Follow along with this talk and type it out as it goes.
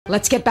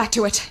Let's get back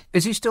to it.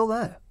 Is he still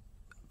there?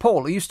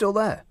 Paul, are you still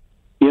there?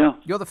 Yeah.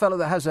 You're the fellow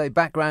that has a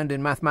background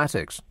in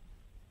mathematics.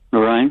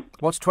 All right.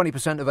 What's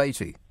 20% of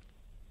 80?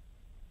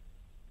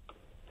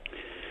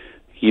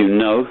 You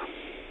know.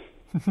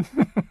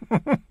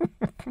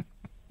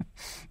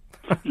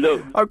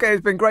 Look. OK,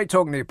 it's been great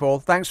talking to you, Paul.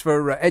 Thanks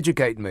for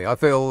educating me. I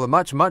feel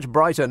much, much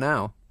brighter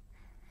now.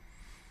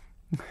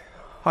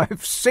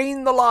 I've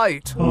seen the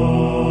light.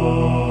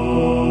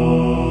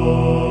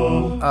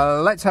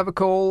 Let's have a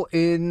call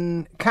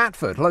in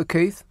Catford. Hello,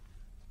 Keith.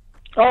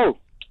 Oh.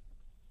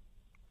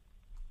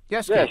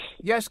 Yes, Yes. Keith.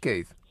 Yes,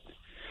 Keith.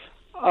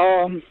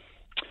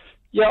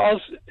 Yeah, I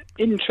was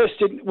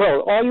interested.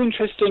 Well, are you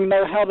interested in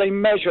know how they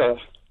measure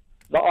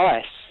the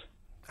ice?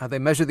 How they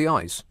measure the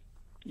ice?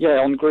 Yeah,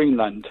 on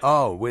Greenland.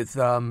 Oh, with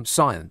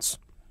science.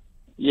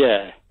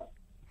 Yeah.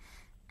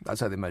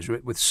 That's how they measure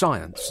it, with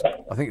science.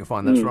 I think you'll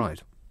find that's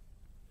right.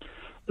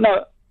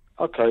 No,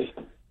 okay.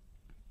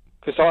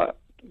 Because I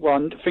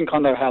think I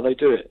know how they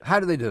do it. How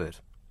do they do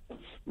it?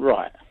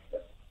 Right.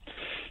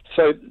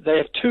 So they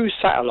have two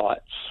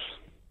satellites,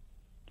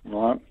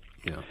 right?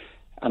 Yeah.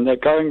 And they're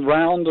going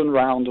round and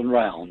round and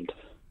round.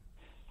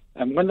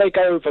 And when they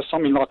go over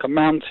something like a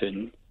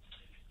mountain,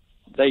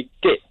 they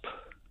dip.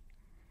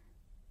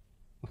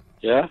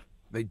 Yeah?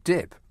 They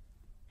dip?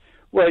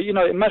 Well,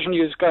 imagine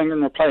you was going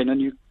in a plane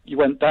and you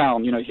went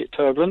down, you hit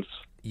turbulence.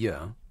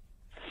 Yeah.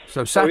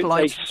 So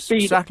they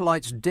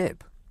satellites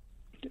dip?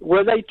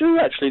 Well, they do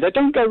actually. They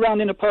don't go round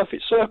in a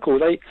perfect circle.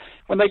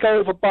 When they go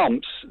over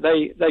bumps,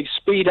 they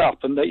speed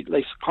up and they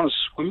kind of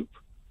swoop.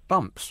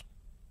 Bumps?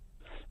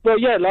 Well,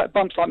 yeah, like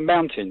bumps like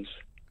mountains.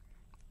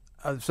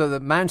 So the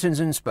mountains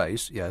in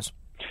space, yes.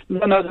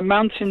 No, the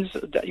mountains,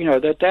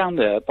 they're down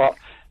there, but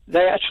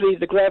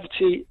the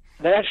gravity,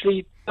 they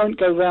actually don't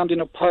go round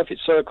in a perfect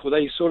circle.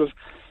 They sort of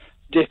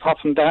dip up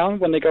and down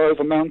when they go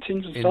over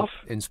mountains and stuff.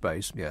 In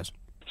space, yes.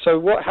 So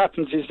what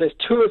happens is there's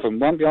two of them,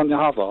 one behind the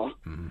other,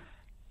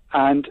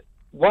 and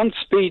one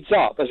speeds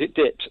up as it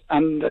dips,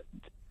 and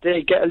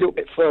they get a little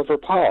bit further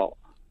apart.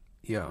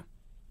 Yeah.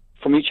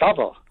 From each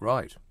other.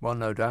 Right. Well,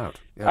 no doubt.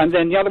 Yes. And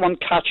then the other one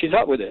catches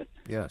up with it.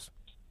 Yes.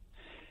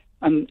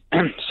 And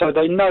so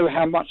they know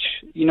how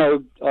much,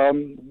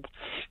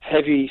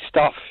 heavy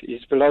stuff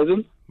is below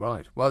them.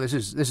 Right. Well, this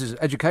is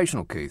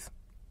educational, Keith.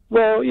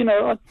 Well,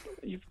 I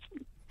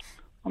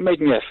made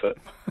an effort.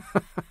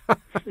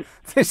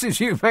 This is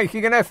you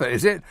making an effort,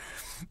 is it?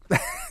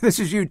 This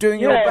is you doing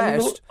your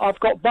best. I've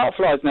got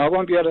butterflies now. I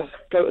won't be able to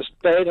go to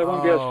bed. I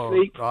won't be able to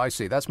sleep. I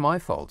see. That's my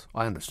fault.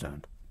 I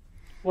understand.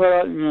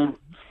 Well, no.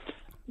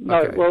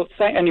 Okay. Well,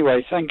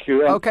 anyway, thank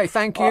you. Okay,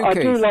 thank you, I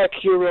Keith. do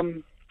like your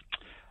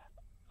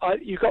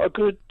you got a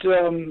good.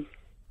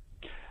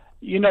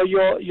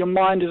 Your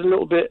mind is a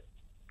little bit.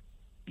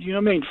 You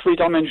know what I mean?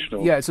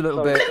 Three-dimensional. Yeah, it's a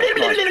little bit.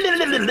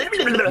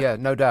 Yeah,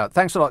 no doubt.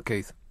 Thanks a lot,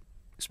 Keith.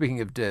 Speaking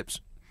of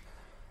dips.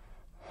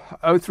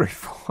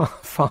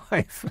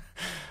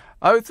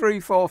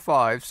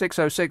 0345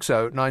 6060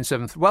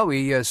 973. Well,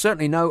 we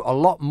certainly know a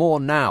lot more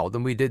now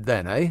than we did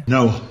then, eh?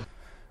 No.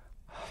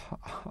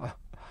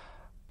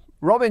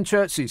 Robin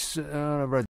Chertsey's